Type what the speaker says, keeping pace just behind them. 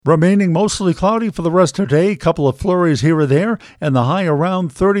Remaining mostly cloudy for the rest of the day, a couple of flurries here or there, and the high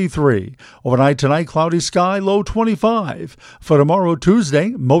around 33. Overnight tonight, cloudy sky, low 25. For tomorrow, Tuesday,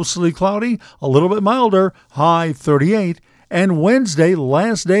 mostly cloudy, a little bit milder, high 38. And Wednesday,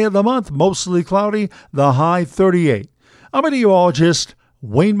 last day of the month, mostly cloudy, the high 38. I'm meteorologist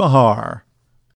Wayne Mahar.